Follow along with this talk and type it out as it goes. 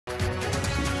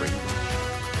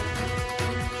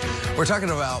We're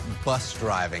talking about bus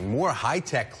driving. More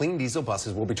high-tech, clean diesel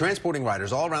buses will be transporting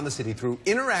riders all around the city through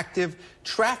interactive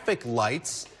traffic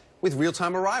lights with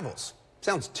real-time arrivals.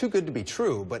 Sounds too good to be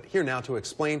true, but here now to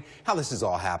explain how this is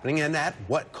all happening and at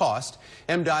what cost,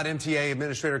 MDOT MTA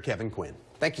Administrator Quinn.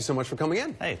 Thank you so much for coming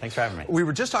in. Hey, thanks for having me. We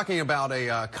were just talking about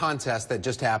a contest that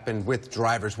just happened with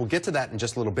drivers. We'll get to that in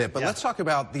just a little bit, but let's talk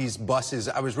about these buses.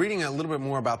 I was reading a little bit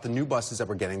more about the new buses that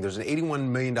we're getting. There's an $81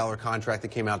 million contract that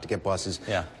came out to get buses.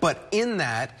 Yeah. But in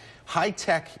that,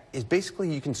 high-tech is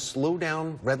basically you can slow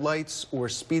down red lights or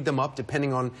speed them up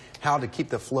depending on how to keep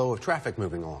the flow of traffic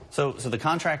moving along. So the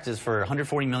contract is for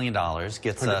 $140 million,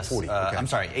 gets us, okay. I'm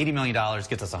sorry, $80 million,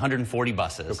 gets us 140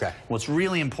 buses. Okay. What's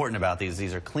really important about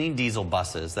these are clean diesel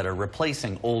buses that are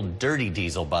replacing old dirty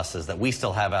diesel buses that we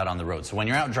still have out on the road. So when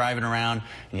you're out driving around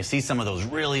and you see some of those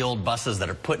really old buses that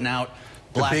are putting out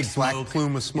the big black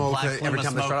plume of smoke every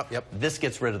time they shut up. Yep. This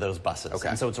gets rid of those buses. Okay.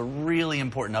 And so it's a really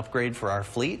important upgrade for our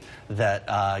fleet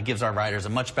that gives our riders a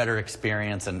much better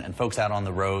experience and folks out on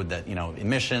the road that, you know,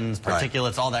 emissions,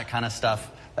 particulates, all that kind of stuff,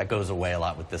 that goes away a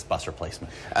lot with this bus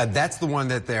replacement. That's the one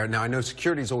that they're, now I know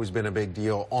security's always been a big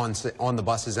deal on the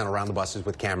buses and around the buses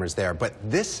with cameras there, but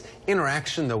this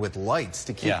interaction though with lights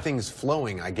to keep things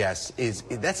flowing, I guess,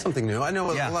 that's something new. I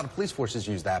know a lot of police forces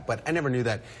use that, but I never knew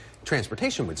that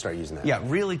transportation would start using that. Yeah,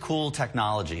 really cool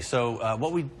technology. So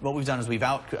what we've done is we've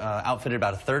outfitted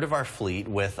about a third of our fleet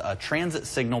with transit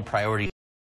signal priority.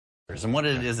 And what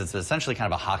it is, it's essentially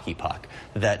kind of a hockey puck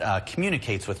that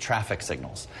communicates with traffic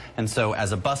signals. And so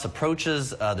as a bus approaches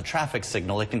the traffic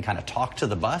signal, it can kind of talk to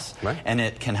the bus, and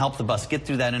it can help the bus get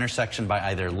through that intersection by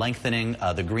either lengthening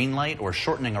the green light or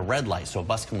shortening a red light so a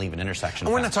bus can leave an intersection.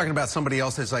 And we're not talking about somebody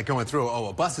else that's like going through, oh,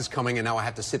 a bus is coming and now I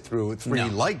have to sit through three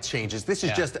light changes. This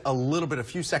is just a little bit, a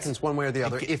few seconds one way or the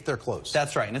other if they're close.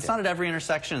 That's right. And it's not at every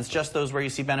intersection. It's just those where you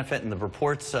see benefit. And the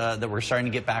reports that we're starting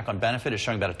to get back on benefit is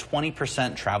showing about a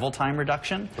 20% travel time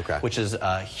reduction, which is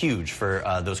huge for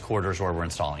those corridors where we're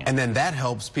installing it. And then that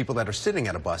helps people that are sitting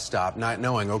at a bus stop not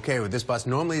knowing, okay, well, this bus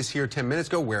normally is here 10 minutes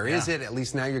ago. Where is it? At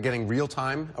least now you're getting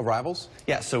real-time arrivals?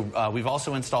 Yeah, so we've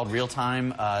also installed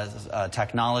real-time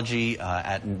technology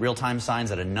at real-time signs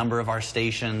at a number of our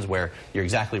stations where you're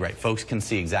exactly right. Folks can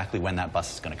see exactly when that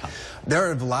bus is going to come. There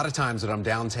are a lot of times that I'm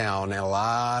downtown and a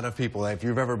lot of people, if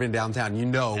you've ever been downtown, you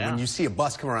know when you see a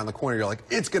bus come around the corner, you're like,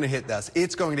 it's going to hit us.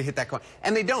 It's going to hit that corner.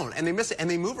 And they don't, and they miss it. And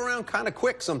they move around kind of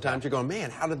quick sometimes. You're going, man,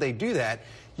 how did they do that?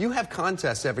 You have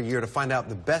contests every year to find out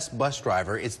the best bus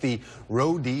driver. It's the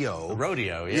rodeo. The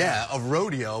rodeo, yeah. Yeah, of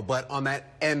rodeo, but on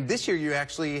that, and this year you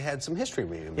actually had some history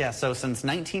with you. Yeah, so since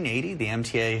 1980, the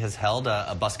MTA has held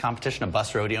a bus competition, a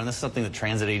bus rodeo, and this is something that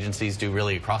transit agencies do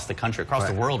really across the country, across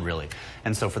the world, really.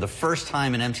 And so for the first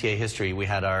time in MTA history, we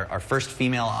had our first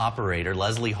female operator,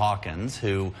 Leslie Hawkins,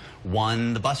 who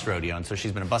won the bus rodeo. And so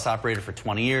she's been a bus operator for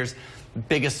 20 years.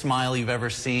 Biggest smile you've ever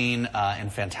seen,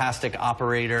 and fantastic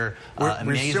operator,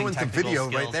 amazing showing the video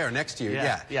skills. right there next to you.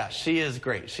 Yeah, she is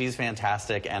great. She's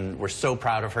fantastic, and we're so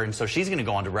proud of her. And so she's going to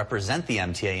go on to represent the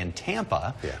MTA in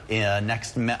Tampa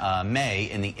next May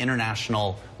in the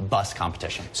international bus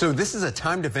competition. So this is a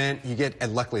timed event. You get,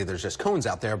 and luckily there's just cones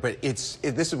out there, but this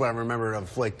is what I remember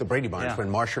of like the Brady Bunch when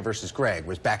Marsha versus Greg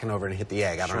was backing over and hit the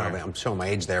egg. I don't know, I'm showing my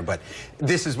age there, but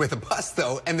this is with a bus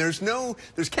though, and there's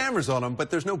cameras on them, but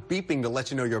there's no beeping to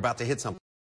let you know you're about to hit something.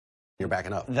 You're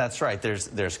backing up. That's right.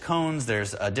 There's cones,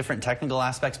 there's different technical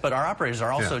aspects, but our operators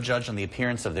are also judged on the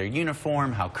appearance of their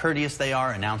uniform, how courteous they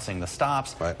are announcing the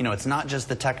stops. You know, it's not just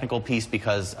the technical piece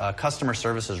because customer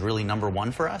service is really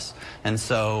 #1 for us. And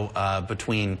so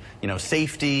between, you know,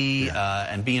 safety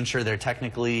and being sure they're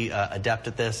technically adept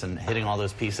at this and hitting all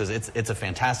those pieces, it's a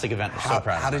fantastic event. We're so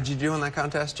proud of it. How did you do in that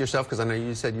contest yourself? Because I know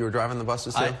you said you were driving the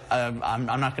buses too. I'm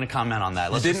not going to comment on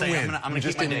that. Let's just say I'm going to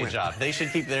keep my day job. They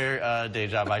should keep their day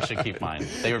job. I should keep mine.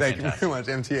 They were fantastic. Thank you very much,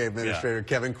 MTA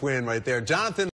Administrator Quinn right there. Jonathan.